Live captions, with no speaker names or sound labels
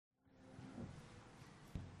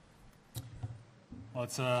Well,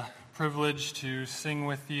 it's a privilege to sing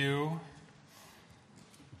with you.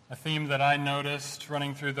 A theme that I noticed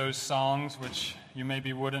running through those songs, which you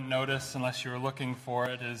maybe wouldn't notice unless you were looking for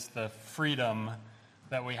it, is the freedom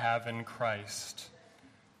that we have in Christ.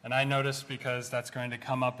 And I noticed because that's going to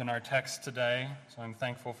come up in our text today, so I'm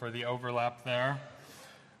thankful for the overlap there.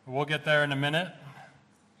 We'll get there in a minute.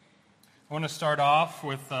 I want to start off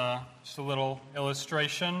with just a little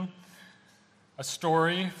illustration. A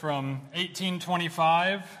story from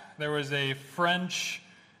 1825. There was a French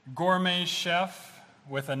gourmet chef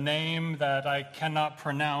with a name that I cannot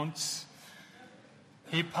pronounce.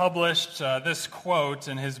 He published this quote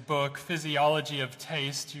in his book, Physiology of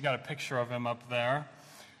Taste. You got a picture of him up there.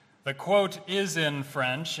 The quote is in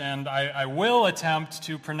French, and I will attempt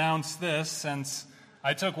to pronounce this since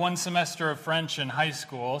I took one semester of French in high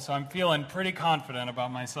school, so I'm feeling pretty confident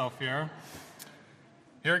about myself here.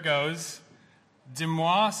 Here it goes.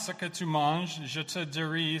 Dis-moi ce que tu manges, je te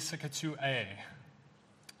dirai ce que tu es.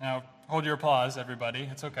 Now, hold your applause, everybody.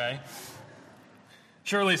 It's okay.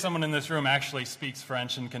 Surely someone in this room actually speaks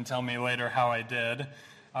French and can tell me later how I did.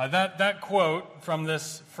 That quote from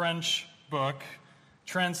this French book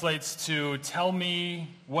translates to, "Tell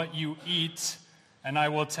me what you eat, and I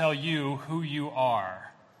will tell you who you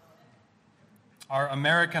are." Our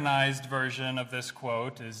Americanized version of this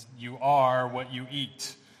quote is, "You are what you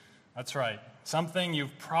eat." That's right. Something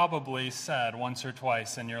you've probably said once or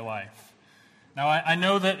twice in your life. Now, I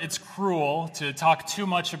know that it's cruel to talk too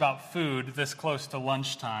much about food this close to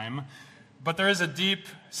lunchtime, but there is a deep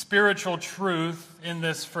spiritual truth in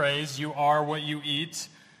this phrase, "You are what you eat."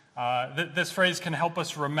 This phrase can help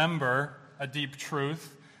us remember a deep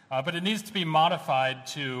truth, but it needs to be modified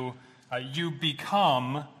to you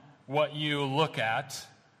become what you look at,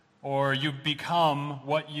 or you become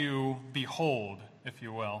what you behold, if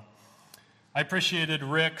you will. I appreciated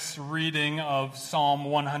Rick's reading of Psalm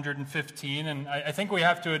 115, and I think we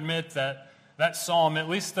have to admit that that psalm, at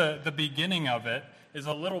least the beginning of it, is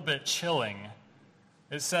a little bit chilling.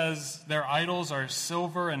 It says, "Their idols are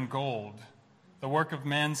silver and gold, the work of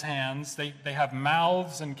man's hands. They have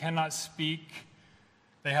mouths and cannot speak.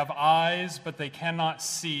 They have eyes, but they cannot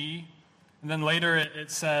see." And then later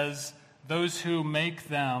it says, "Those who make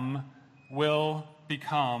them will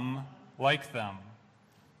become like them."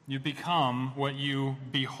 You become what you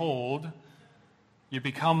behold. You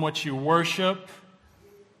become what you worship.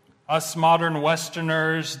 Us modern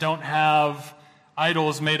Westerners don't have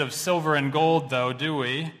idols made of silver and gold, though, do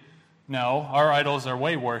we? No, our idols are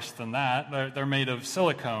way worse than that. They're made of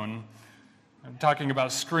silicone. I'm talking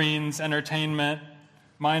about screens, entertainment,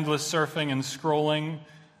 mindless surfing and scrolling.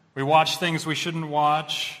 We watch things we shouldn't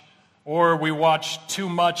watch, or we watch too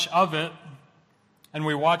much of it, and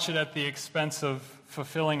we watch it at the expense of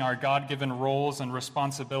fulfilling our God-given roles and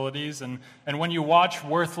responsibilities. And when you watch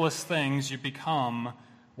worthless things, you become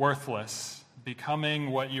worthless,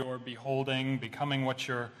 becoming what you're beholding, becoming what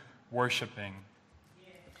you're worshiping.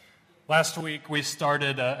 Last week, we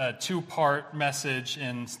started a two-part message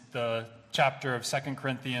in the chapter of 2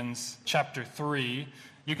 Corinthians, chapter 3.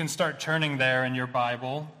 You can start turning there in your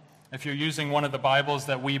Bible. If you're using one of the Bibles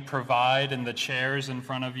that we provide in the chairs in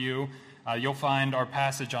front of you, you'll find our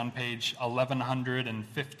passage on page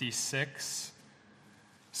 1156.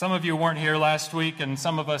 Some of you weren't here last week, and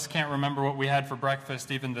some of us can't remember what we had for breakfast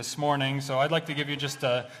even this morning, so I'd like to give you just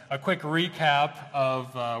a quick recap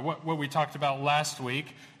of what we talked about last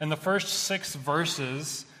week. In the first 6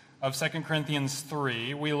 verses of 2 Corinthians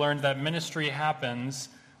 3, we learned that ministry happens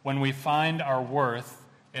when we find our worth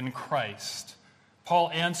in Christ. Paul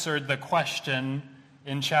answered the question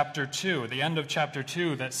in chapter 2, the end of chapter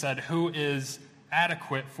 2, that said, "Who is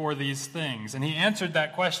adequate for these things?" And he answered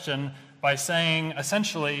that question by saying,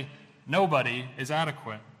 essentially, nobody is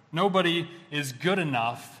adequate. Nobody is good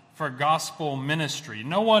enough for gospel ministry.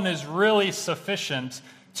 No one is really sufficient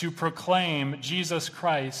to proclaim Jesus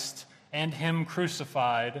Christ and Him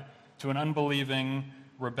crucified to an unbelieving,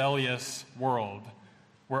 rebellious world.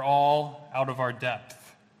 We're all out of our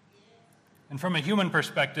depth. And from a human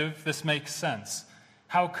perspective, this makes sense.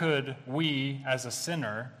 How could we, as a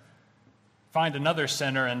sinner, find another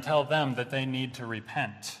sinner and tell them that they need to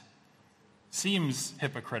repent? Seems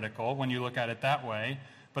hypocritical when you look at it that way,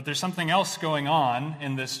 but there's something else going on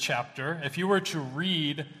in this chapter. If you were to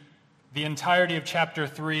read the entirety of chapter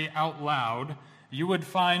 3 out loud, you would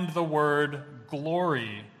find the word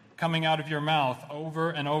glory coming out of your mouth over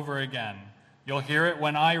and over again. You'll hear it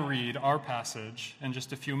when I read our passage in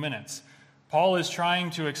just a few minutes. Paul is trying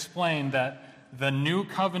to explain that the new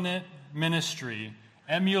covenant ministry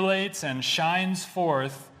emulates and shines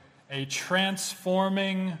forth a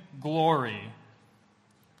transforming glory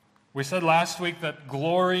We said last week that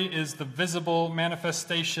glory is the visible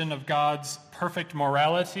manifestation of God's perfect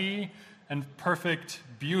morality and perfect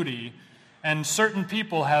beauty, and certain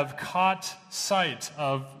people have caught sight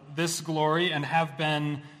of this glory and have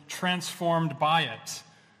been transformed by it.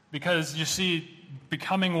 Because you see,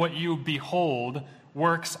 becoming what you behold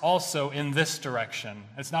works also in this direction.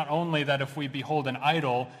 It's not only that if we behold an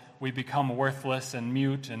idol, we become worthless and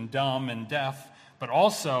mute and dumb and deaf, but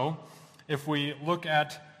also if we look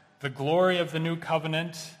at the glory of the new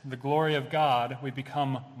covenant, the glory of God, we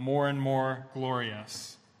become more and more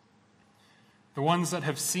glorious. The ones that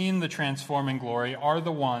have seen the transforming glory are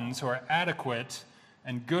the ones who are adequate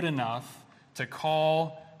and good enough to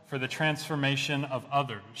call for the transformation of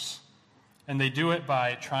others. And they do it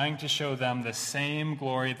by trying to show them the same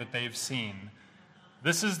glory that they've seen.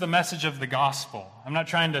 This is the message of the gospel. I'm not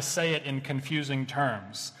trying to say it in confusing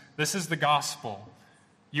terms. This is the gospel.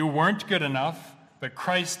 You weren't good enough, but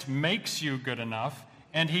Christ makes you good enough,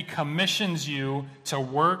 and he commissions you to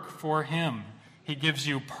work for him. He gives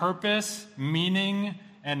you purpose, meaning,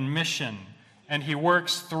 and mission, and he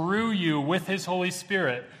works through you with his Holy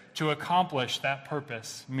Spirit to accomplish that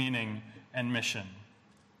purpose, meaning, and mission.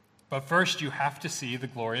 But first, you have to see the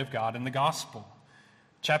glory of God in the gospel.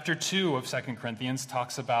 Chapter 2 of 2 Corinthians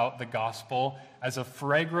talks about the gospel as a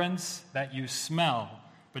fragrance that you smell.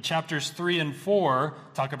 But chapters 3 and 4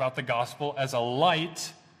 talk about the gospel as a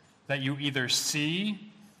light that you either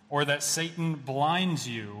see or that Satan blinds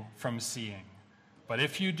you from seeing. But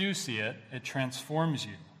if you do see it, it transforms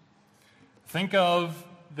you. Think of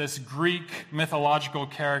this Greek mythological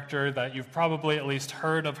character that you've probably at least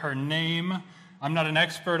heard of her name. I'm not an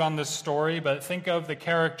expert on this story, but think of the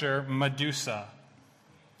character Medusa.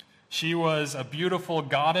 She was a beautiful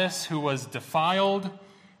goddess who was defiled,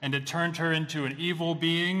 and it turned her into an evil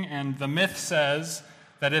being. And the myth says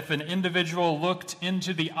that if an individual looked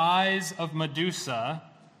into the eyes of Medusa,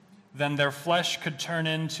 then their flesh could turn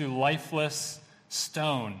into lifeless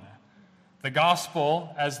stone. The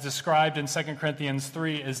gospel, as described in 2 Corinthians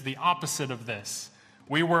 3, is the opposite of this.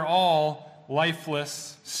 We were all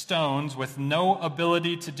lifeless stones with no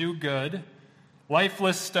ability to do good,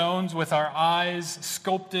 lifeless stones with our eyes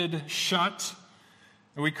sculpted shut.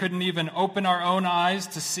 We couldn't even open our own eyes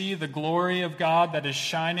to see the glory of God that is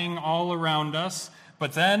shining all around us.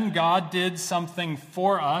 But then God did something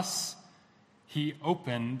for us. He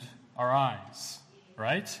opened our eyes,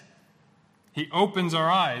 right? He opens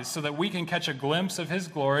our eyes so that we can catch a glimpse of his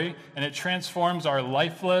glory, and it transforms our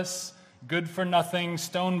lifeless, good-for-nothing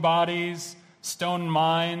stone bodies, stone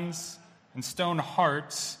minds, and stone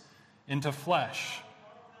hearts into flesh,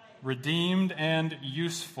 redeemed and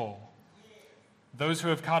useful. Those who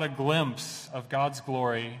have caught a glimpse of God's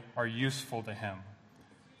glory are useful to him.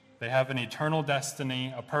 They have an eternal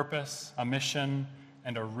destiny, a purpose, a mission,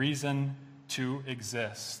 and a reason to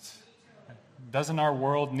exist. Doesn't our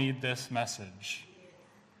world need this message?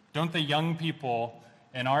 Don't the young people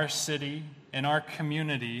in our city, in our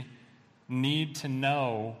community, need to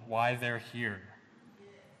know why they're here?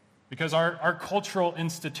 Because our cultural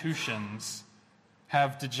institutions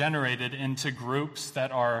have degenerated into groups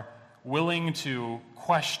that are willing to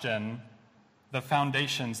question the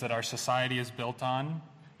foundations that our society is built on.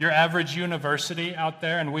 Your average university out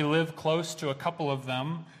there, and we live close to a couple of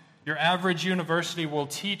them, your average university will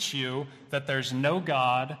teach you that there's no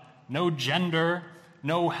God, no gender,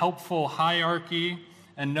 no helpful hierarchy,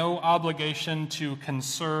 and no obligation to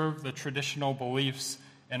conserve the traditional beliefs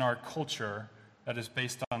in our culture that is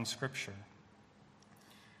based on Scripture.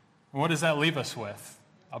 And what does that leave us with?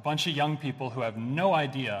 A bunch of young people who have no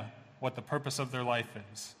idea what the purpose of their life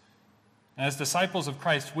is. And as disciples of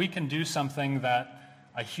Christ, we can do something that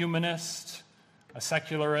a humanist, a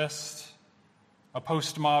secularist, a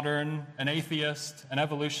postmodern, an atheist, an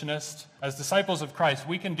evolutionist, as disciples of Christ,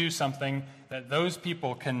 we can do something that those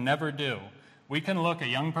people can never do. We can look a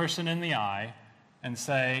young person in the eye and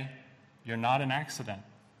say, you're not an accident.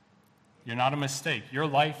 You're not a mistake. Your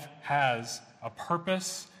life has a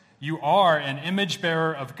purpose. You are an image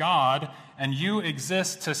bearer of God, and you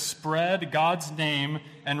exist to spread God's name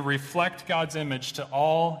and reflect God's image to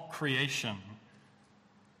all creation.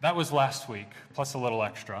 That was last week, plus a little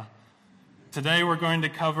extra. Today we're going to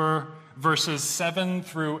cover verses 7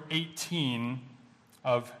 through 18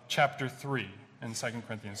 of chapter 3 in 2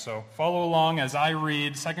 Corinthians. So follow along as I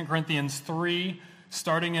read 2 Corinthians 3,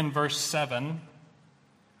 starting in verse 7,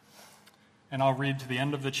 and I'll read to the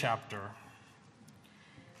end of the chapter.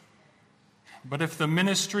 But if the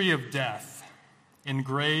ministry of death,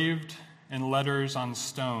 engraved in letters on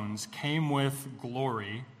stones, came with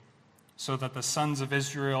glory, so that the sons of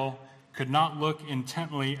Israel could not look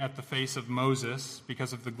intently at the face of Moses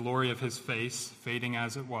because of the glory of his face, fading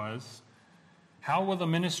as it was, how will the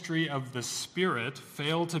ministry of the Spirit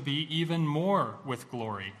fail to be even more with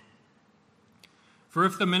glory? For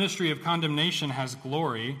if the ministry of condemnation has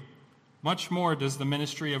glory, much more does the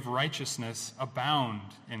ministry of righteousness abound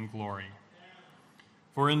in glory.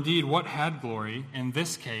 For indeed, what had glory, in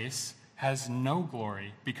this case, has no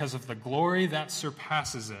glory, because of the glory that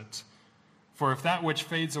surpasses it. For if that which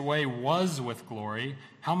fades away was with glory,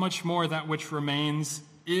 how much more that which remains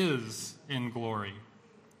is in glory?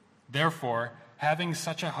 Therefore, having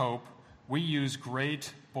such a hope, we use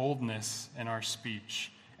great boldness in our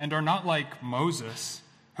speech, and are not like Moses,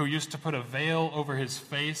 who used to put a veil over his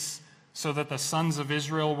face so that the sons of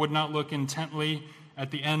Israel would not look intently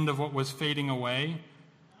at the end of what was fading away.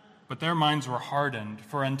 But their minds were hardened,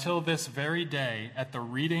 for until this very day, at the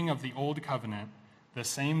reading of the Old Covenant, the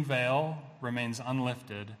same veil remains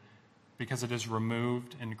unlifted because it is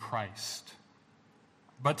removed in Christ.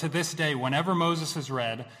 But to this day, whenever Moses is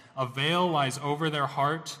read, a veil lies over their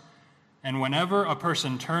heart, and whenever a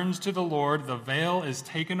person turns to the Lord, the veil is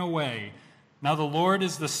taken away. Now the Lord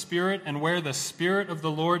is the Spirit, and where the Spirit of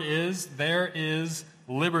the Lord is, there is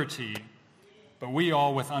liberty. But we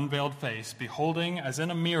all, with unveiled face, beholding as in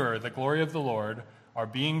a mirror the glory of the Lord, are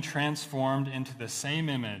being transformed into the same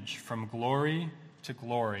image from glory to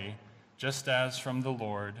glory, just as from the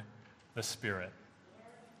Lord, the Spirit.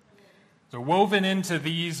 So woven into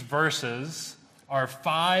these verses are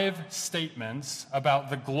 5 statements about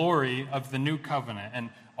the glory of the new covenant. And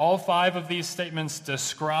all 5 of these statements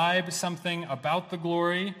describe something about the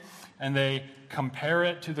glory, and they compare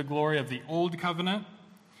it to the glory of the old covenant.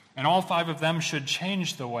 And all 5 of them should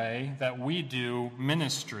change the way that we do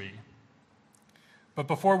ministry. But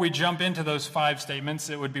before we jump into those 5 statements,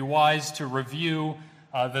 it would be wise to review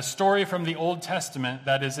the story from the Old Testament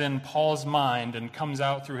that is in Paul's mind and comes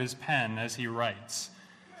out through his pen as he writes.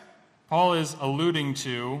 Paul is alluding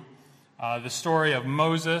to the story of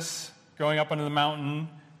Moses going up onto the mountain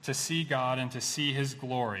to see God and to see his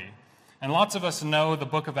glory. And lots of us know the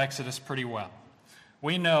book of Exodus pretty well.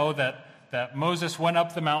 We know that Moses went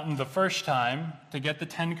up the mountain the first time to get the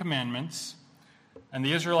 10 Commandments, and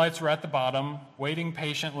the Israelites were at the bottom, waiting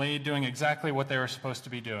patiently, doing exactly what they were supposed to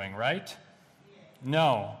be doing, right?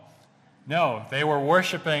 No, they were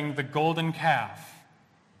worshiping the golden calf.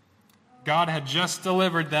 God had just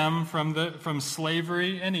delivered them from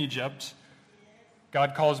slavery in Egypt.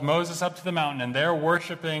 God calls Moses up to the mountain, and they're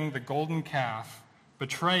worshiping the golden calf,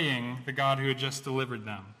 betraying the God who had just delivered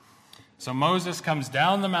them. So Moses comes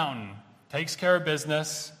down the mountain, takes care of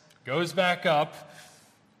business, goes back up,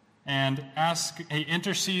 and he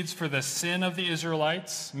intercedes for the sin of the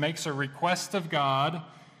Israelites, makes a request of God,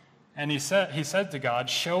 and he said to God,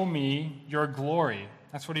 "Show me your glory."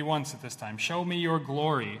 That's what he wants at this time. Show me your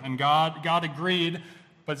glory. And God agreed,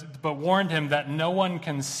 but warned him that no one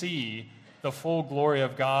can see the full glory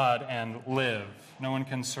of God and live. No one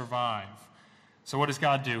can survive. So what does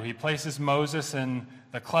God do? He places Moses in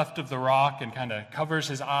the cleft of the rock and kind of covers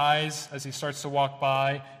his eyes as he starts to walk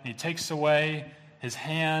by. And he takes away his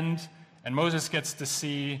hand, and Moses gets to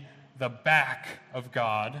see the back of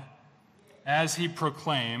God as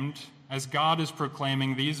God is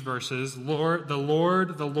proclaiming these verses,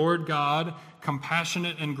 the Lord God,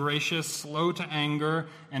 compassionate and gracious, slow to anger,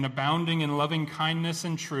 and abounding in loving kindness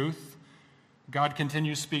and truth. God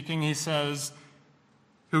continues speaking. He says,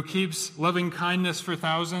 who keeps loving kindness for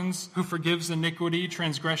thousands, who forgives iniquity,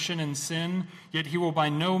 transgression, and sin, yet he will by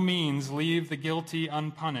no means leave the guilty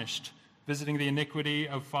unpunished, visiting the iniquity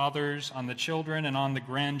of fathers on the children and on the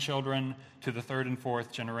grandchildren to the 3rd and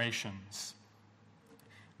 4th generations.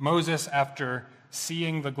 Moses, after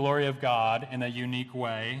seeing the glory of God in a unique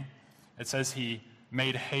way, it says he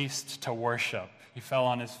made haste to worship. He fell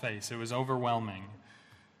on his face. It was overwhelming.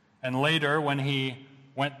 And later, when he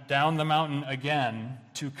went down the mountain again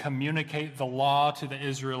to communicate the law to the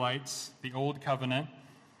Israelites, the Old Covenant,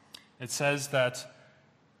 it says that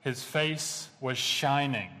his face was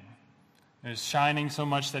shining. It was shining so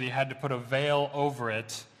much that he had to put a veil over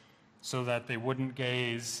it so that they wouldn't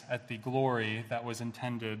gaze at the glory that was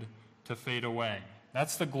intended to fade away.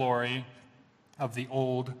 That's the glory of the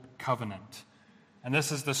Old Covenant. And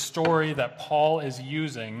this is the story that Paul is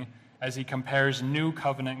using as he compares New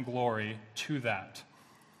Covenant glory to that.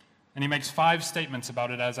 And he makes 5 statements about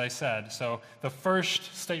it, as I said. So the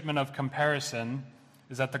first statement of comparison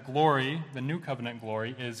is that the glory, the New Covenant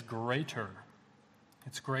glory, is greater.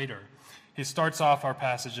 It's greater. He starts off our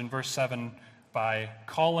passage in verse 7 by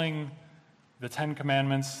calling the 10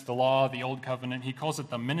 Commandments, the law, the Old Covenant, he calls it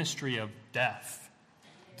the ministry of death.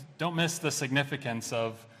 Don't miss the significance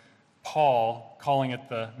of Paul calling it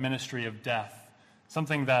the ministry of death,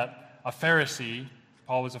 something that a Pharisee,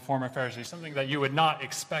 Paul was a former Pharisee, something that you would not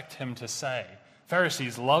expect him to say.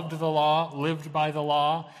 Pharisees loved the law, lived by the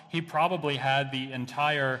law. He probably had the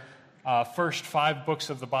entire first 5 books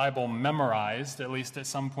of the Bible memorized, at least at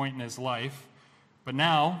some point in his life. But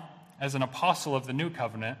now, as an apostle of the new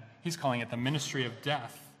covenant, he's calling it the ministry of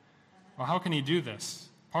death. Well, how can he do this?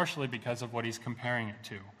 Partially because of what he's comparing it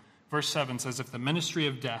to. Verse 7 says, "If the ministry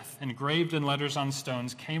of death, engraved in letters on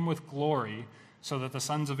stones, came with glory, so that the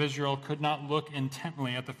sons of Israel could not look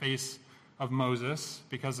intently at the face of Moses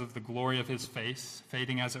because of the glory of his face,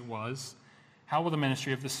 fading as it was, how will the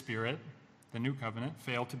ministry of the Spirit, the new covenant,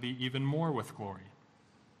 fail to be even more with glory?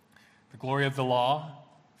 The glory of the law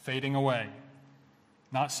fading away.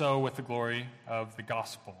 Not so with the glory of the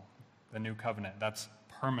gospel, the new covenant. That's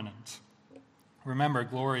permanent." Remember,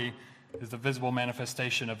 glory is the visible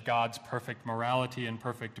manifestation of God's perfect morality and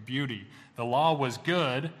perfect beauty. The law was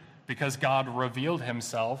good because God revealed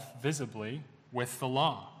himself visibly with the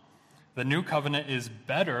law. The new covenant is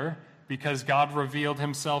better because God revealed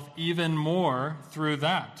himself even more through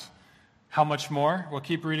that. How much more? We'll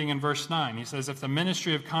keep reading in verse 9. He says, "If the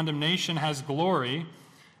ministry of condemnation has glory,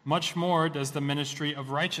 much more does the ministry of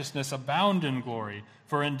righteousness abound in glory.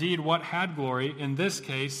 For indeed, what had glory in this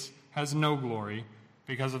case has no glory,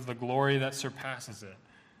 because of the glory that surpasses it.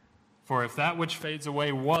 For if that which fades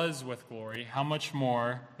away was with glory, how much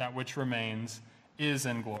more that which remains is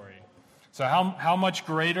in glory." So how much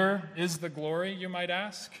greater is the glory, you might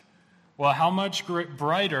ask? Well, how much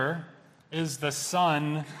brighter is the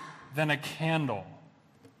sun than a candle?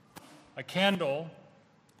 A candle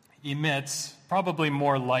emits probably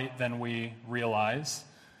more light than we realize.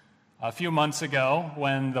 A few months ago,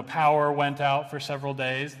 when the power went out for several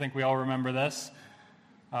days, I think we all remember this,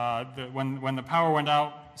 when the power went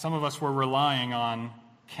out, some of us were relying on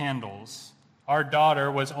candles. Our daughter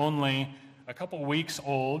was only a couple weeks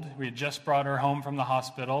old. We had just brought her home from the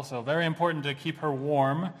hospital, so very important to keep her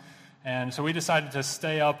warm. And so we decided to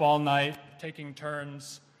stay up all night, taking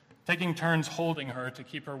turns holding her to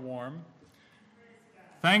keep her warm.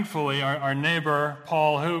 Thankfully, our neighbor,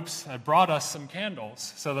 Paul Hoops, had brought us some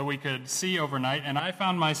candles so that we could see overnight, and I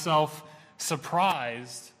found myself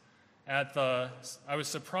surprised at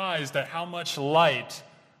how much light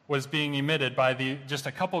was being emitted by just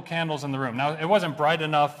a couple candles in the room. Now, it wasn't bright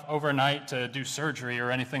enough overnight to do surgery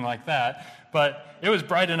or anything like that, but it was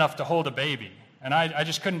bright enough to hold a baby, and I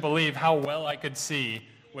just couldn't believe how well I could see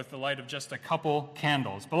with the light of just a couple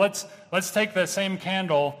candles. But let's take the same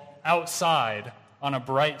candle outside on a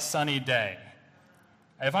bright, sunny day.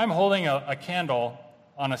 If I'm holding a candle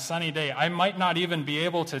on a sunny day, I might not even be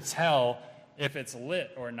able to tell if it's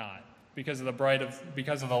lit or not because of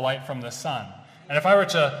the light from the sun. And if I were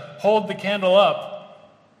to hold the candle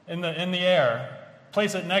up in the air,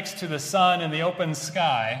 place it next to the sun in the open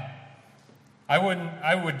sky, I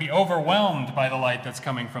would be overwhelmed by the light that's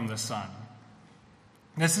coming from the sun.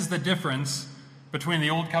 This is the difference between the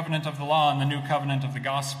old covenant of the law and the new covenant of the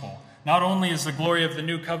gospel. Not only is the glory of the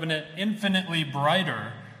new covenant infinitely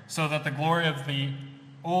brighter, so that the glory of the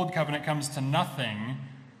old covenant comes to nothing,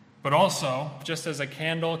 but also, just as a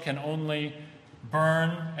candle can only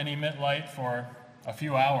burn and emit light for a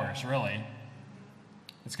few hours, really,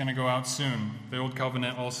 it's going to go out soon. The old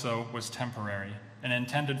covenant also was temporary and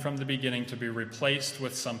intended from the beginning to be replaced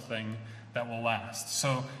with something that will last.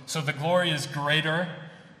 So the glory is greater,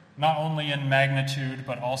 not only in magnitude,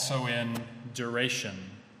 but also in duration.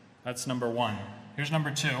 That's number one. Here's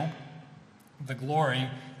number two. The glory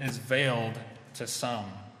is veiled to some.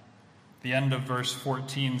 The end of verse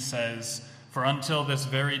 14 says, "For until this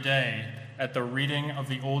very day, at the reading of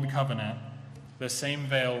the old covenant, the same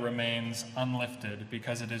veil remains unlifted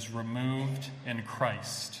because it is removed in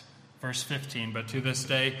Christ." Verse 15, "But to this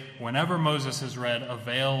day, whenever Moses is read, a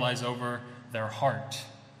veil lies over their heart."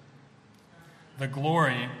 The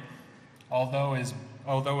glory, although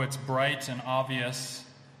it's bright and obvious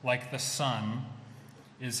like the sun,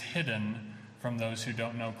 is hidden from those who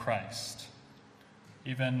don't know Christ.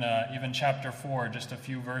 Even chapter 4, just a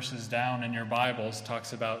few verses down in your Bibles,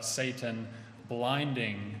 talks about Satan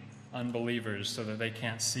blinding unbelievers so that they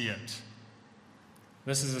can't see it.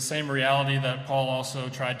 This is the same reality that Paul also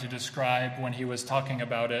tried to describe when he was talking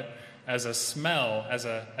about it as a smell, as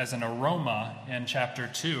an aroma in chapter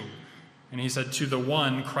 2. And he said, "To the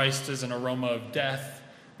one, Christ is an aroma of death,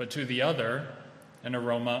 but to the other, an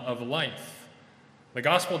aroma of life." The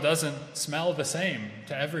gospel doesn't smell the same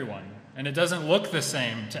to everyone, and it doesn't look the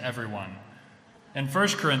same to everyone. In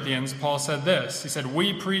 1 Corinthians, Paul said this. He said,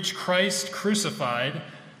 "We preach Christ crucified,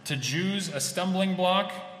 to Jews a stumbling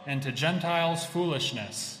block, and to Gentiles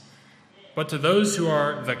foolishness. But to those who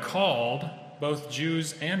are the called, both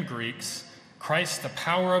Jews and Greeks, Christ the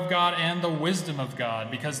power of God and the wisdom of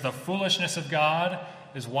God, because the foolishness of God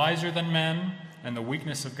is wiser than men, and the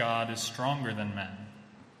weakness of God is stronger than men.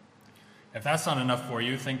 If that's not enough for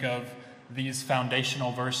you, think of these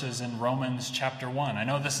foundational verses in Romans chapter 1. I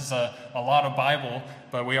know this is a lot of Bible,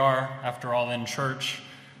 but we are, after all, in church.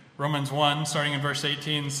 Romans 1, starting in verse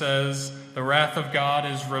 18, says, "The wrath of God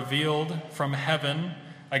is revealed from heaven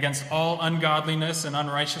against all ungodliness and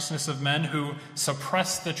unrighteousness of men who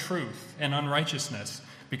suppress the truth in unrighteousness,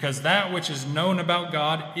 because that which is known about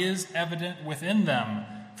God is evident within them,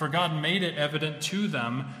 for God made it evident to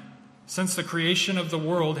them. Since the creation of the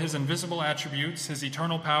world, his invisible attributes, his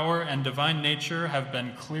eternal power and divine nature have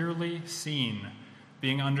been clearly seen,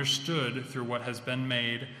 being understood through what has been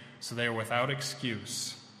made, so they are without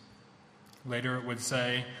excuse." Later it would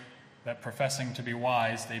say that professing to be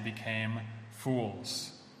wise, they became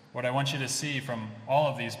fools. What I want you to see from all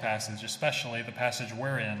of these passages, especially the passage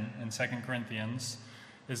we're in 2 Corinthians,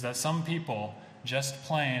 is that some people just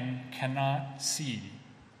plain cannot see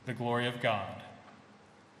the glory of God.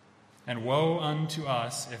 And woe unto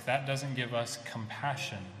us if that doesn't give us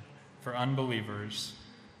compassion for unbelievers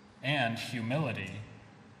and humility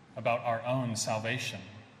about our own salvation.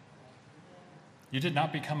 You did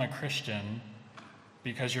not become a Christian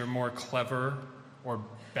because you're more clever or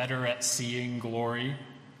better at seeing glory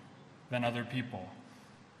than other people.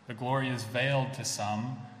 The glory is veiled to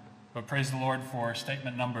some, but praise the Lord for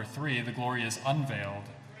statement number 3, the glory is unveiled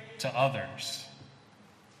to others.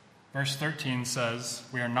 Verse 13 says,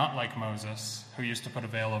 we are not like Moses, who used to put a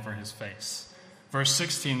veil over his face. Verse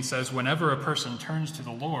 16 says, whenever a person turns to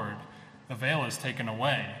the Lord, the veil is taken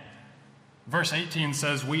away. Verse 18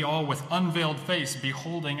 says, we all with unveiled face,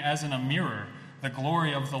 beholding as in a mirror the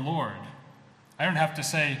glory of the Lord. I don't have to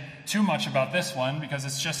say too much about this one because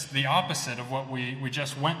it's just the opposite of what we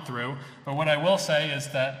just went through. But what I will say is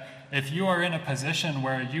that if you are in a position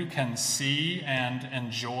where you can see and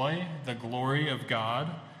enjoy the glory of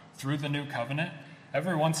God through the new covenant,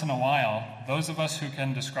 every once in a while, those of us who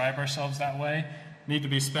can describe ourselves that way need to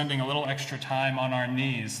be spending a little extra time on our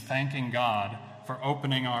knees, thanking God for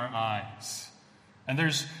opening our eyes. And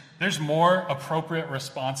there's more appropriate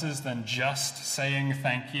responses than just saying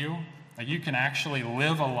thank you. Like you can actually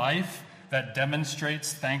live a life that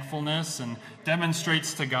demonstrates thankfulness and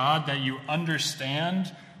demonstrates to God that you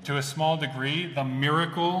understand to a small degree the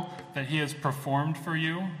miracle that he has performed for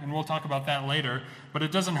you. And we'll talk about that later. But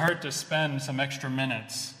it doesn't hurt to spend some extra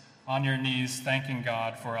minutes on your knees thanking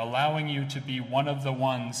God for allowing you to be one of the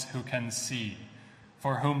ones who can see,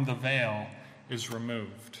 for whom the veil is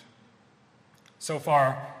removed. So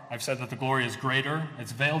far, I've said that the glory is greater.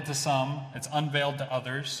 It's veiled to some. It's unveiled to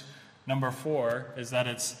others. Number 4 is that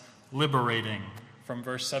it's liberating, from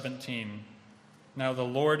verse 17. Now the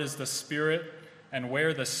Lord is the Spirit, and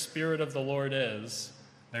where the Spirit of the Lord is,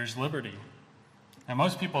 there's liberty. Now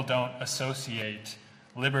most people don't associate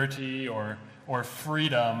liberty or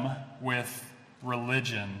freedom with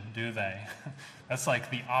religion, do they? That's like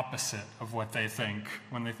the opposite of what they think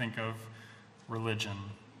when they think of religion.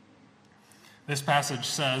 This passage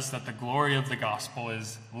says that the glory of the gospel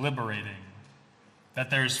is liberating, that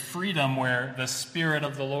there's freedom where the Spirit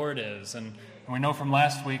of the Lord is. And we know from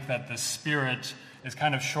last week that the Spirit is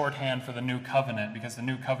kind of shorthand for the new covenant, because the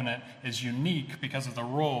new covenant is unique because of the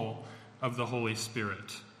role of the Holy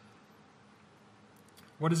Spirit.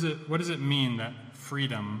 What does it mean that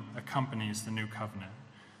freedom accompanies the new covenant?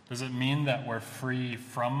 Does it mean that we're free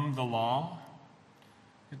from the law?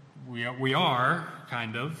 We are,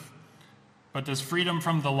 kind of. But does freedom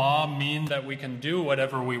from the law mean that we can do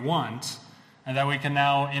whatever we want and that we can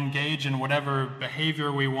now engage in whatever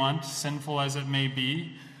behavior we want, sinful as it may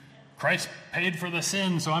be? Christ paid for the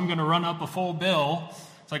sin, so I'm going to run up a full bill.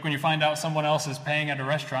 It's like when you find out someone else is paying at a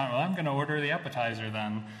restaurant, well, I'm going to order the appetizer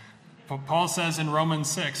then. But Paul says in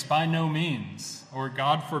Romans 6, by no means, or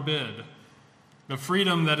God forbid. The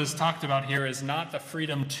freedom that is talked about here is not the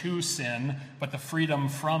freedom to sin, but the freedom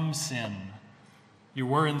from sin. You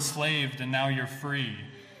were enslaved and now you're free.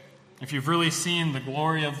 If you've really seen the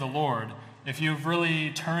glory of the Lord, if you've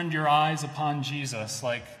really turned your eyes upon Jesus,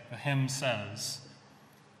 like the hymn says,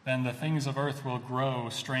 then the things of earth will grow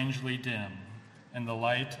strangely dim in the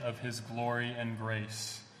light of his glory and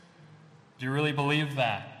grace. Do you really believe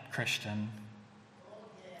that, Christian?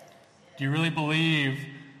 Do you really believe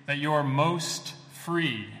that you're most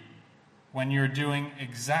free when you're doing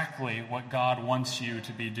exactly what God wants you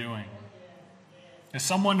to be doing? If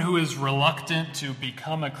someone who is reluctant to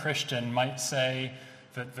become a Christian might say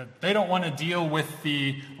that they don't want to deal with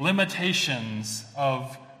the limitations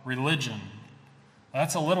of religion,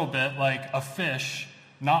 That's a little bit like a fish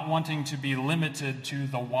not wanting to be limited to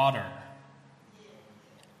the water.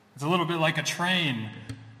 It's a little bit like a train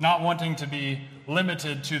not wanting to be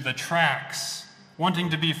limited to the tracks, wanting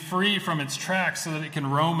to be free from its tracks so that it can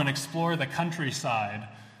roam and explore the countryside.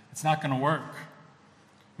 It's not going to work.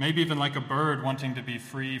 Maybe even like a bird wanting to be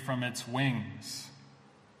free from its wings.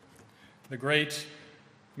 The great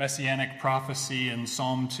messianic prophecy in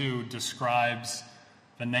Psalm 2 describes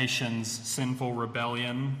the nation's sinful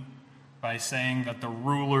rebellion by saying that the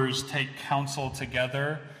rulers take counsel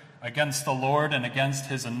together against the Lord and against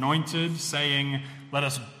his anointed, saying, "Let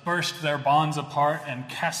us burst their bonds apart and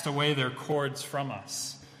cast away their cords from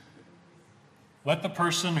us." Let the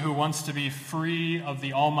person who wants to be free of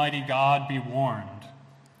the Almighty God be warned.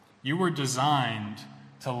 You were designed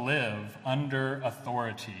to live under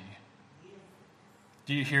authority.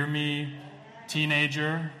 Do you hear me,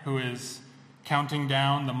 teenager who is counting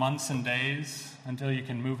down the months and days until you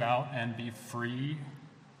can move out and be free?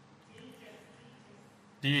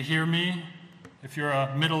 Do you hear me? If you're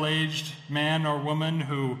a middle-aged man or woman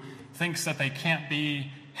who thinks that they can't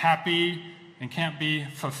be happy and can't be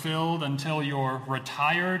fulfilled until you're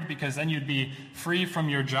retired, because then you'd be free from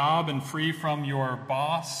your job and free from your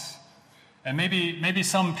boss. And maybe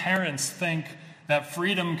some parents think that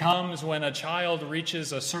freedom comes when a child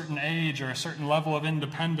reaches a certain age or a certain level of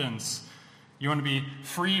independence. You want to be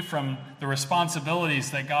free from the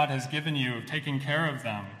responsibilities that God has given you, taking care of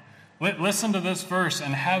them. Listen to this verse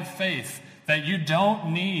and have faith that you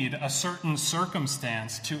don't need a certain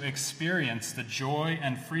circumstance to experience the joy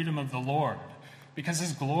and freedom of the Lord, because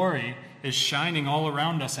his glory is shining all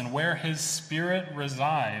around us, and where his Spirit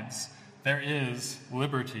resides, there is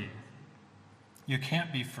liberty. You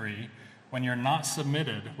can't be free when you're not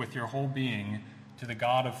submitted with your whole being to the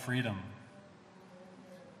God of freedom.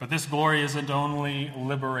 But this glory isn't only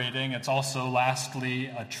liberating, it's also, lastly,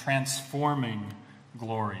 a transforming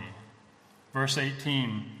glory. Verse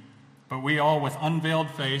 18, "But we all with unveiled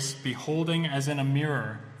face, beholding as in a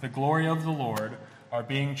mirror the glory of the Lord, are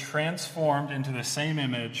being transformed into the same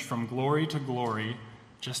image from glory to glory,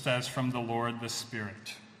 just as from the Lord the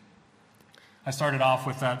Spirit." I started off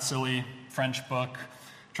with that silly French book,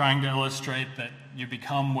 trying to illustrate that you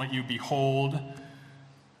become what you behold.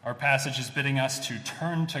 Our passage is bidding us to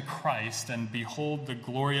turn to Christ and behold the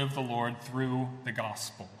glory of the Lord through the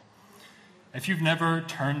gospel. If you've never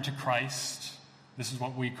turned to Christ, this is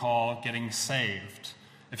what we call getting saved.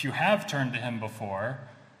 If you have turned to him before,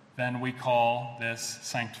 then we call this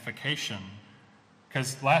sanctification.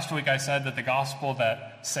 Because last week I said that the gospel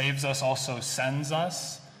that saves us also sends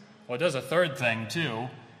us. Well, it does a third thing too.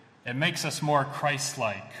 It makes us more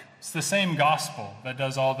Christ-like. It's the same gospel that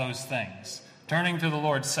does all those things. Turning to the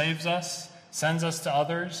Lord saves us, sends us to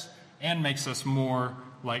others, and makes us more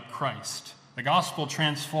like Christ. The gospel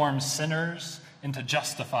transforms sinners into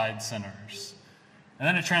justified sinners. And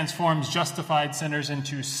then it transforms justified sinners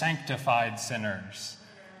into sanctified sinners.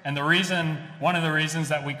 And one of the reasons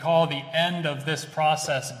that we call the end of this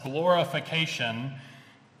process glorification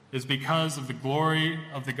is because of the glory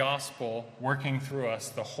of the gospel working through us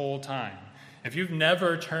the whole time. If you've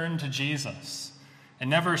never turned to Jesus and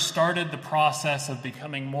never started the process of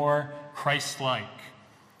becoming more Christ-like,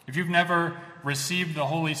 if you've never received the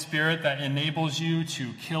Holy Spirit that enables you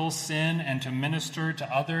to kill sin and to minister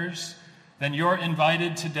to others, then you're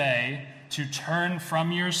invited today to turn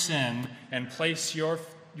from your sin and place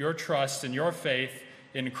your trust and your faith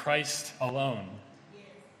in Christ alone.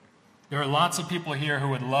 There are lots of people here who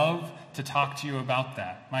would love to talk to you about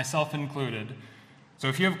that, myself included. So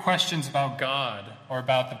if you have questions about God or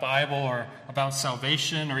about the Bible or about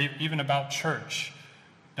salvation or even about church,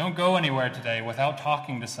 don't go anywhere today without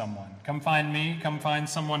talking to someone. Come find me, come find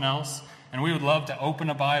someone else, and we would love to open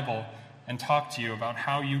a Bible and talk to you about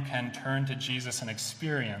how you can turn to Jesus and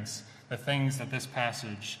experience the things that this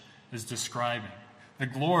passage is describing. The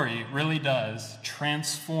glory really does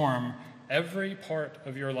transform every part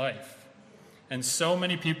of your life. And so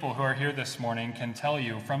many people who are here this morning can tell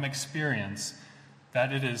you from experience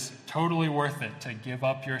that it is totally worth it to give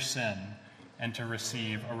up your sin and to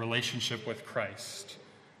receive a relationship with Christ.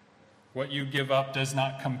 What you give up does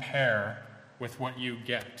not compare with what you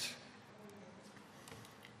get.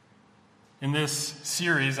 In this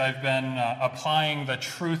series, I've been applying the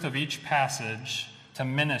truth of each passage to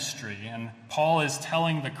ministry, and Paul is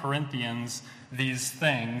telling the Corinthians these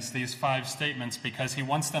things, these 5 statements, because he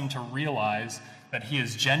wants them to realize that he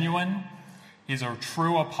is genuine, he's a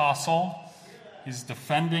true apostle, he's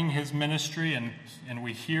defending his ministry, and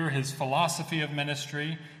we hear his philosophy of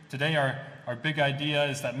ministry. Today our big idea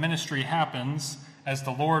is that ministry happens as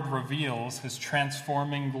the Lord reveals his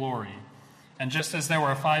transforming glory. And just as there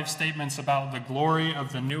were 5 statements about the glory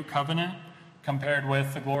of the new covenant compared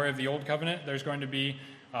with the glory of the old covenant, there's going to be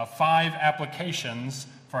 5 applications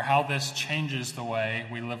for how this changes the way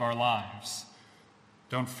we live our lives.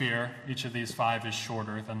 Don't fear, each of these 5 is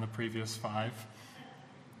shorter than the previous 5.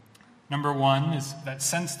 Number 1 is that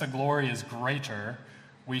since the glory is greater,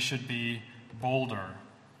 we should be bolder.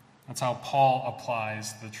 That's how Paul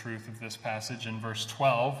applies the truth of this passage in verse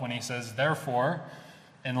 12 when he says, "Therefore,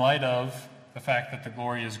 in light of the fact that the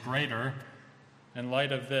glory is greater, in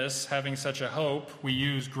light of this, having such a hope, we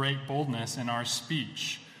use great boldness in our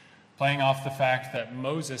speech," playing off the fact that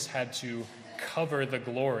Moses had to cover the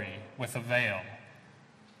glory with a veil.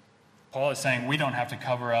 Paul is saying we don't have to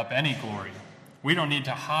cover up any glory. We don't need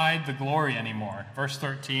to hide the glory anymore. Verse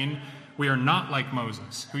 13, "We are not like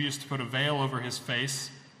Moses, who used to put a veil over his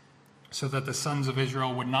face so that the sons of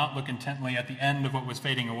Israel would not look intently at the end of what was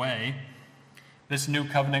fading away." This new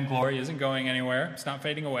covenant glory isn't going anywhere. It's not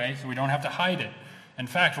fading away, so we don't have to hide it. In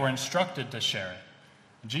fact, we're instructed to share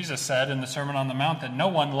it. Jesus said in the Sermon on the Mount that no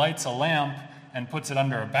one lights a lamp and puts it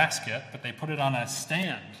under a basket, but they put it on a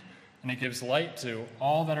stand, and it gives light to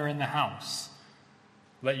all that are in the house.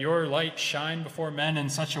 "Let your light shine before men in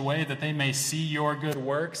such a way that they may see your good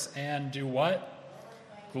works and do what?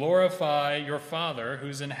 Glorify your Father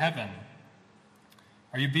who's in heaven."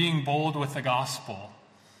 Are you being bold with the gospel?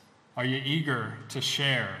 Are you eager to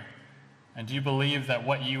share? And do you believe that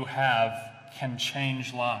what you have can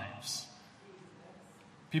change lives?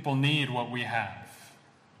 People need what we have.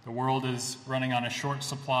 The world is running on a short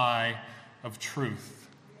supply of truth.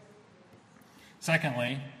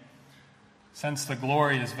 Secondly, since the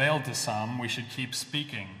glory is veiled to some, we should keep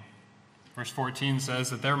speaking. Verse 14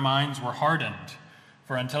 says that their minds were hardened,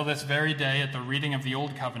 for until this very day at the reading of the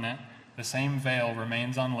Old Covenant, the same veil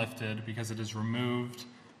remains unlifted because it is removed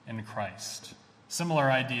in Christ.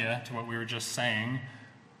 Similar idea to what we were just saying,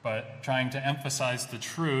 but trying to emphasize the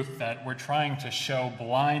truth that we're trying to show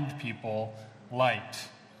blind people light.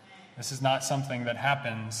 This is not something that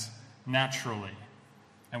happens naturally.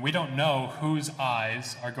 And we don't know whose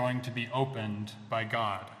eyes are going to be opened by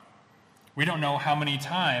God. We don't know how many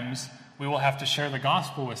times we will have to share the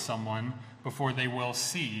gospel with someone before they will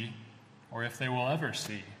see, or if they will ever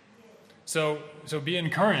see. So be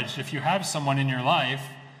encouraged if you have someone in your life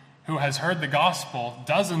who has heard the gospel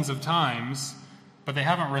dozens of times, but they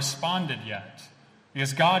haven't responded yet,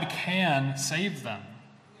 because God can save them.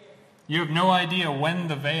 You have no idea when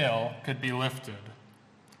the veil could be lifted.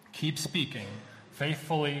 Keep speaking.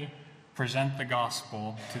 Faithfully present the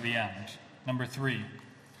gospel to the end. Number 3,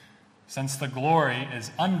 since the glory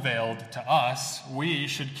is unveiled to us, we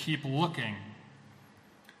should keep looking.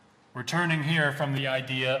 We're turning here from the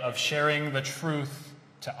idea of sharing the truth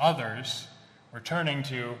to others. We're turning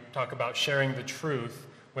to talk about sharing the truth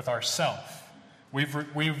with ourselves.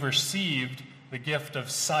 We've received the gift of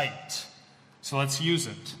sight, so let's use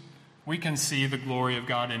it. We can see the glory of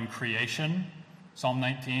God in creation. Psalm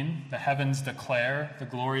 19, the heavens declare the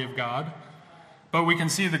glory of God. But we can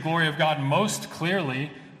see the glory of God most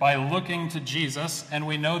clearly by looking to Jesus, and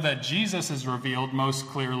we know that Jesus is revealed most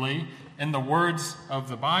clearly in the words of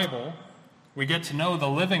the Bible. We get to know the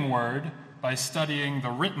living word by studying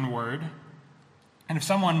the written word. And if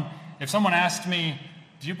someone asked me,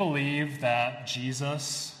 do you believe that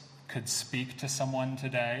Jesus could speak to someone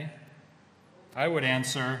today? I would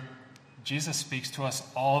answer, Jesus speaks to us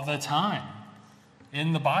all the time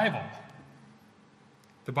in the Bible.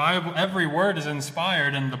 The Bible, every word is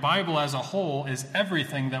inspired, and the Bible as a whole is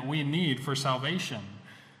everything that we need for salvation.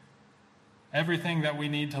 Everything that we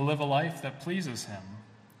need to live a life that pleases Him.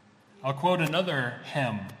 I'll quote another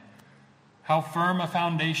hymn. "How firm a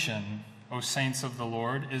foundation, O saints of the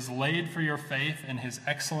Lord, is laid for your faith in His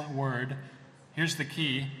excellent word." Here's the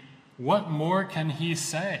key. What more can He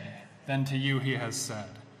say than to you He has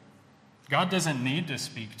said? God doesn't need to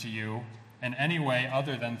speak to you in any way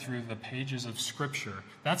other than through the pages of Scripture.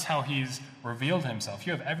 That's how He's revealed Himself.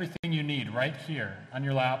 You have everything you need right here on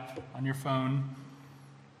your lap, on your phone.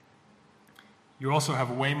 You also have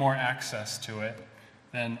way more access to it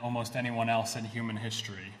than almost anyone else in human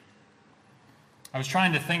history. I was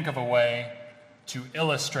trying to think of a way to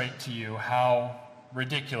illustrate to you how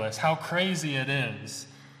ridiculous, how crazy it is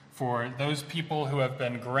for those people who have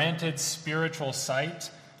been granted spiritual sight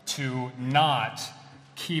to not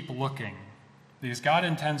keep looking. Because God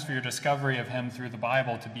intends for your discovery of Him through the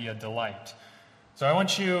Bible to be a delight. So I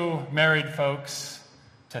want you married folks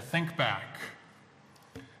to think back.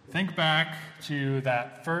 Think back to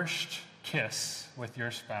that first kiss with your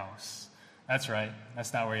spouse. That's right.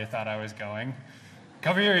 That's not where you thought I was going.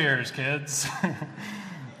 Cover your ears, kids.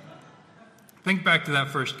 Think back to that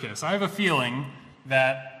first kiss. I have a feeling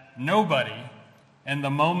that nobody in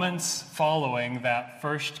the moments following that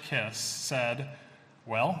first kiss said,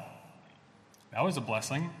 well, that was a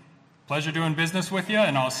blessing. Pleasure doing business with you,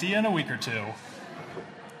 and I'll see you in a week or two.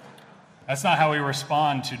 That's not how we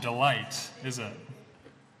respond to delight, is it?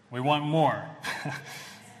 We want more.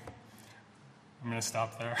 I'm going to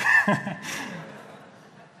stop there.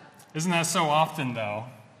 Isn't that so often, though,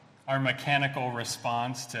 our mechanical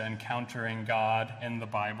response to encountering God in the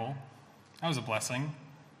Bible? That was a blessing.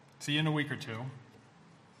 See you in a week or two.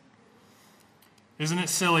 Isn't it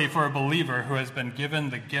silly for a believer who has been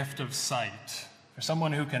given the gift of sight, for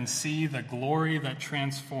someone who can see the glory that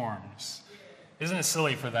transforms, isn't it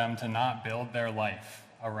silly for them to not build their life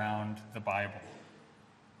around the Bible?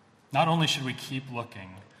 Not only should we keep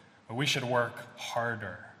looking, but we should work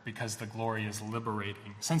harder because the glory is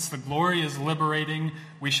liberating. Since the glory is liberating,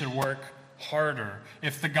 we should work harder.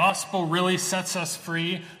 If the gospel really sets us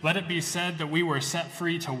free, let it be said that we were set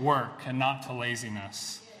free to work and not to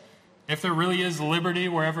laziness. If there really is liberty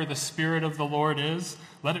wherever the Spirit of the Lord is,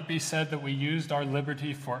 let it be said that we used our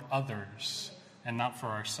liberty for others and not for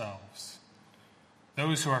ourselves.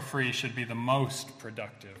 Those who are free should be the most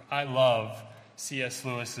productive. I love C.S.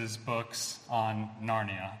 Lewis's books on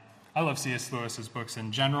Narnia. I love C.S. Lewis's books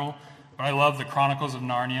in general, but I love the Chronicles of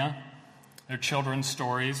Narnia. They're children's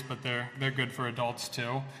stories, but they're good for adults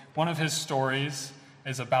too. One of his stories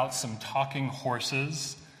is about some talking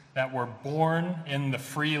horses that were born in the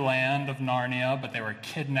free land of Narnia, but they were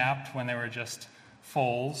kidnapped when they were just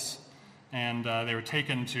foals, and they were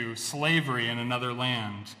taken to slavery in another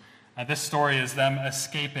land. This story is them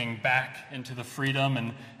escaping back into the freedom,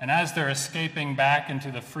 and as they're escaping back into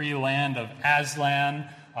the free land of Aslan,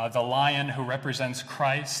 the lion who represents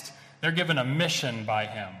Christ, they're given a mission by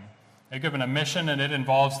him. They're given a mission, and it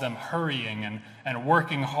involves them hurrying and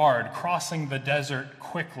working hard, crossing the desert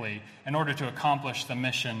quickly in order to accomplish the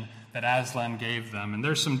mission that Aslan gave them. And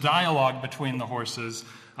there's some dialogue between the horses.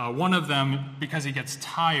 One of them, because he gets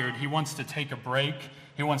tired, he wants to take a break.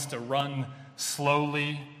 He wants to run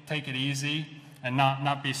slowly, take it easy, and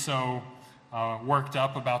not be so worked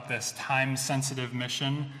up about this time-sensitive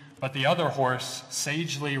mission. But the other horse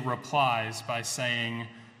sagely replies by saying,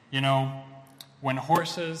 when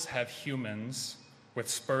horses have humans with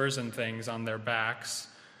spurs and things on their backs,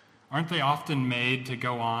 aren't they often made to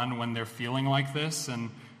go on when they're feeling like this? And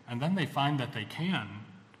then they find that they can.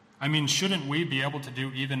 I mean, shouldn't we be able to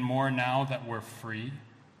do even more now that we're free?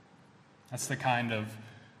 That's the kind of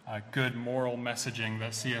good moral messaging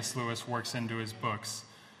that C.S. Lewis works into his books.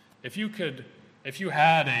 If you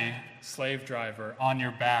had a slave driver on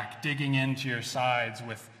your back digging into your sides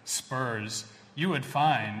with spurs, you would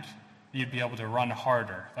find you'd be able to run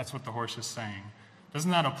harder. That's what the horse is saying.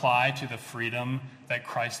 Doesn't that apply to the freedom that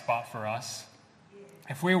Christ bought for us?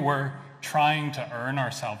 If we were trying to earn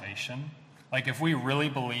our salvation, like if we really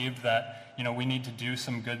believed that, we need to do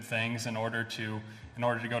some good things in order to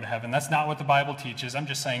go to heaven, that's not what the Bible teaches. I'm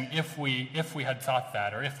just saying if we had thought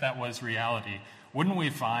that, or if that was reality, wouldn't we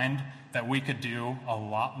find that we could do a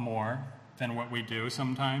lot more than what we do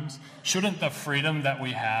sometimes? Shouldn't the freedom that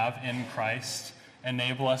we have in Christ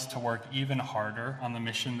enable us to work even harder on the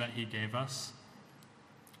mission that he gave us?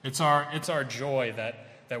 It's our joy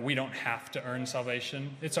that we don't have to earn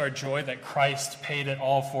salvation. It's our joy that Christ paid it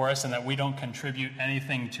all for us and that we don't contribute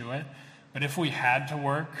anything to it. But if we had to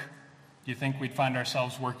work, do you think we'd find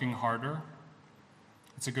ourselves working harder?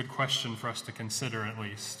 It's a good question for us to consider, at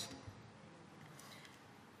least.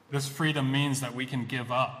 This freedom means that we can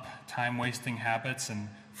give up time-wasting habits and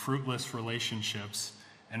fruitless relationships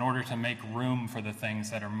in order to make room for the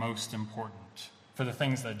things that are most important, for the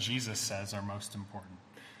things that Jesus says are most important.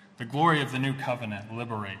 The glory of the new covenant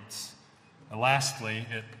liberates. And lastly,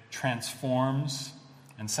 it transforms,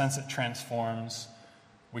 and since it transforms,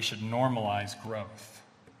 we should normalize growth.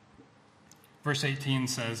 Verse 18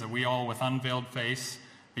 says that we all, with unveiled face,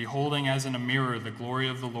 beholding as in a mirror the glory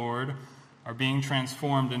of the Lord, are being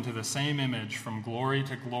transformed into the same image from glory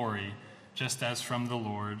to glory, just as from the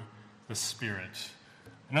Lord, the Spirit.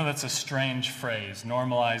 I know that's a strange phrase,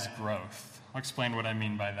 normalize growth. I'll explain what I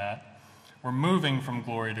mean by that. We're moving from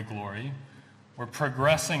glory to glory. We're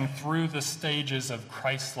progressing through the stages of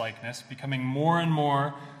Christ-likeness, becoming more and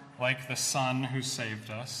more like the Son who saved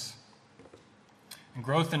us. And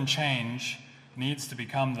growth and change needs to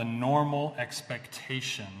become the normal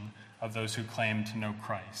expectation of those who claim to know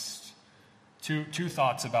Christ. Two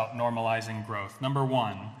thoughts about normalizing growth. Number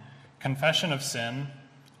one, confession of sin,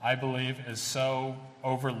 I believe, is so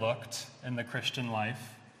overlooked in the Christian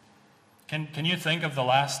life. Can you think of the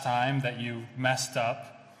last time that you messed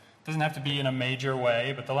up It doesn't have to be in a major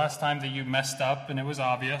way, but the last time that you messed up and it was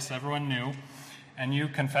obvious, everyone knew, and you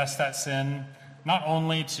confessed that sin not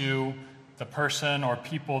only to the person or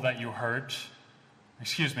people that you hurt,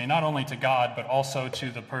 not only to God, but also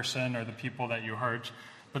to the person or the people that you hurt.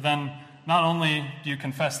 But then not only do you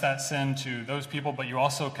confess that sin to those people, but you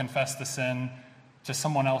also confess the sin to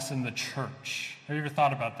someone else in the church. Have you ever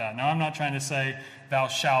thought about that? Now, I'm not trying to say thou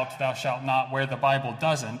shalt not, where the Bible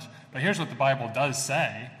doesn't, but here's what the Bible does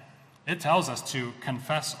say. It tells us to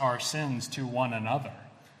confess our sins to one another.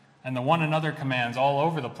 And the one another commands all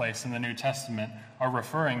over the place in the New Testament are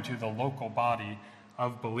referring to the local body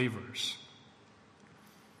of believers.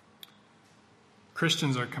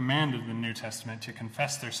 Christians are commanded in the New Testament to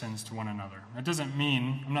confess their sins to one another. It doesn't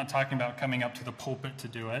mean, I'm not talking about coming up to the pulpit to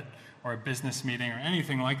do it, or a business meeting, or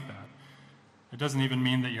anything like that. It doesn't even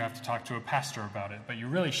mean that you have to talk to a pastor about it, but you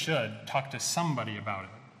really should talk to somebody about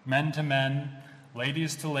it. Men to men,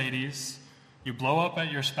 ladies to ladies. You blow up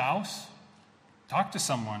at your spouse? Talk to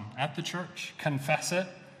someone at the church. Confess it.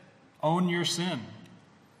 Own your sin.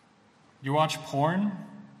 You watch porn?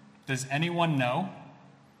 Does anyone know?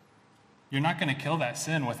 You're not going to kill that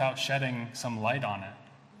sin without shedding some light on it.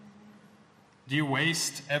 Do you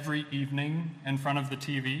waste every evening in front of the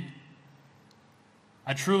TV?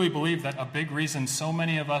 I truly believe that a big reason so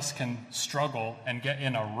many of us can struggle and get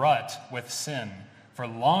in a rut with sin for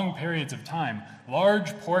long periods of time,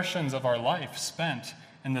 large portions of our life spent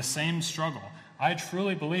in the same struggle. I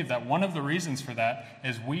truly believe that one of the reasons for that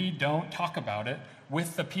is we don't talk about it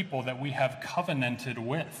with the people that we have covenanted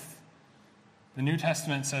with. The New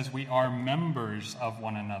Testament says we are members of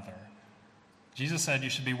one another. Jesus said you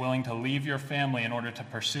should be willing to leave your family in order to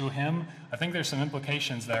pursue him. I think there's some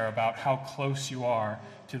implications there about how close you are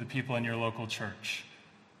to the people in your local church.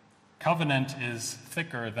 Covenant is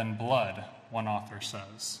thicker than blood, one author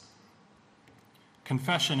says.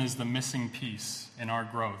 Confession is the missing piece in our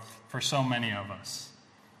growth for so many of us.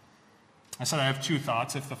 I said I have two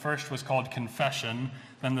thoughts. If the first was called confession,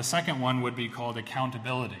 then the second one would be called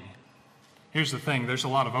accountability. Here's the thing, there's a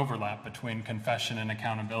lot of overlap between confession and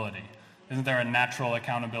accountability. Isn't there a natural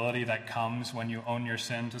accountability that comes when you own your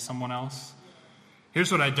sin to someone else?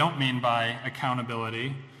 Here's what I don't mean by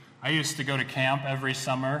accountability. I used to go to camp every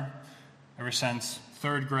summer. Ever since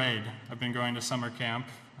third grade, I've been going to summer camp.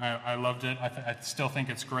 I loved it. I still think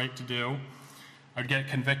it's great to do. I'd get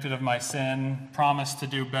convicted of my sin, promise to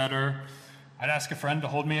do better. I'd ask a friend to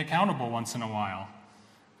hold me accountable once in a while.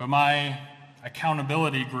 But my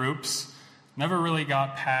accountability groups never really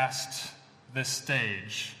got past this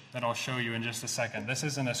stage that I'll show you in just a second. This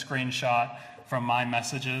isn't a screenshot from my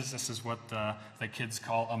messages. This is what the kids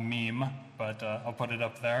call a meme, but I'll put it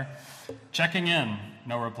up there. Checking in,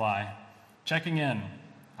 no reply. Checking in,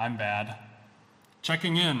 I'm bad.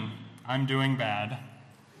 Checking in, I'm doing bad.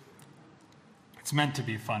 It's meant to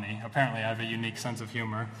be funny. Apparently I have a unique sense of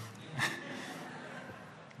humor.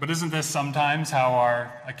 But isn't this sometimes how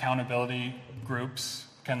our accountability groups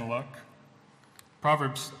can look?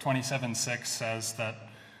 Proverbs 27:6 says that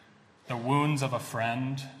the wounds of a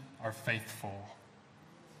friend are faithful.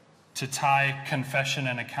 To tie confession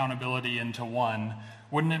and accountability into one,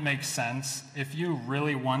 wouldn't it make sense if you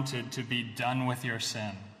really wanted to be done with your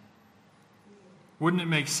sin? Wouldn't it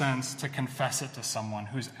make sense to confess it to someone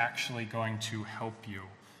who's actually going to help you,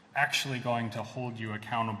 actually going to hold you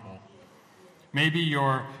accountable? Maybe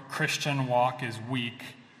your Christian walk is weak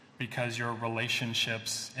because your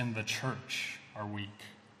relationships in the church are weak.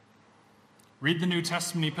 Read the New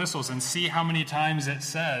Testament epistles and see how many times it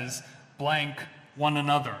says blank one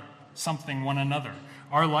another, something one another.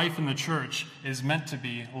 Our life in the church is meant to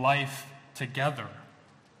be life together.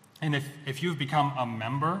 And if you've become a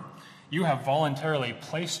member, you have voluntarily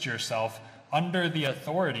placed yourself under the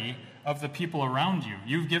authority of the people around you.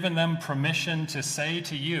 You've given them permission to say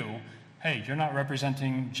to you, hey, you're not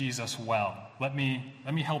representing Jesus well. Let me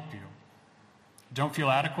help you. Don't feel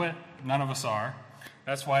adequate? None of us are.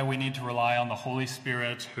 That's why we need to rely on the Holy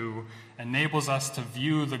Spirit who enables us to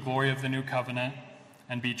view the glory of the new covenant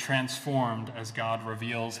and be transformed as God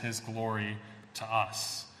reveals his glory to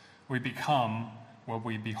us. We become what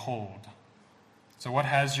we behold. So what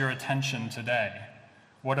has your attention today?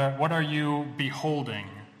 What are you beholding?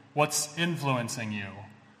 What's influencing you?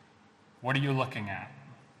 What are you looking at?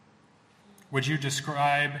 Would you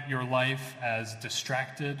describe your life as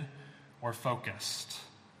distracted or focused?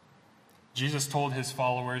 Jesus told his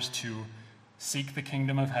followers to seek the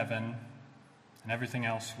kingdom of heaven, and everything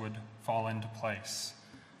else would fall into place.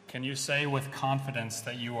 Can you say with confidence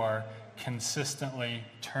that you are consistently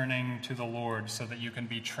turning to the Lord so that you can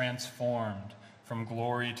be transformed from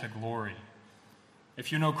glory to glory?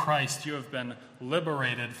 If you know Christ, you have been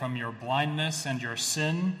liberated from your blindness and your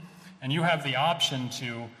sin, and you have the option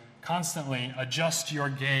to constantly adjust your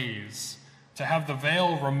gaze, to have the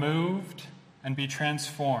veil removed and be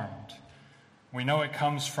transformed. We know it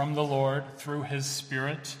comes from the Lord through his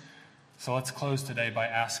Spirit, so let's close today by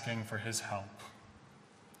asking for his help.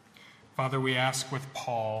 Father, we ask with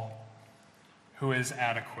Paul, who is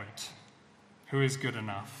adequate, who is good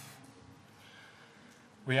enough.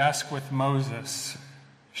 We ask with Moses,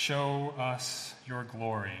 show us your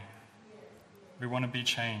glory. We want to be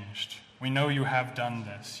changed. We know you have done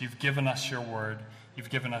this. You've given us your word.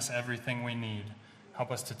 You've given us everything we need.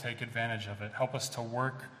 Help us to take advantage of it. Help us to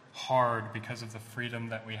work hard because of the freedom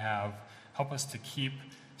that we have. Help us to keep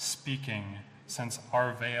speaking since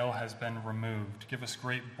our veil has been removed. Give us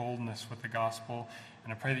great boldness with the gospel.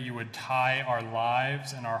 And I pray that you would tie our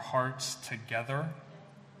lives and our hearts together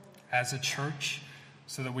as a church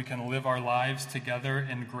so that we can live our lives together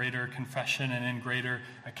in greater confession and in greater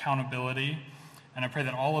accountability. And I pray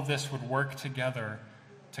that all of this would work together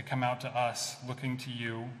to come out to us looking to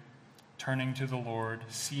you, turning to the Lord,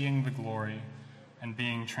 seeing the glory, and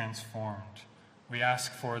being transformed. We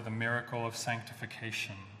ask for the miracle of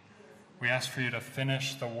sanctification. We ask for you to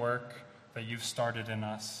finish the work that you've started in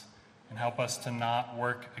us and help us to not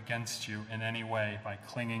work against you in any way by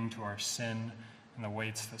clinging to our sin and the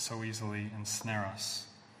weights that so easily ensnare us.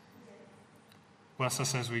 Bless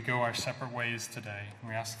us as we go our separate ways today.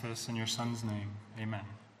 We ask this in your Son's name.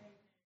 Amen.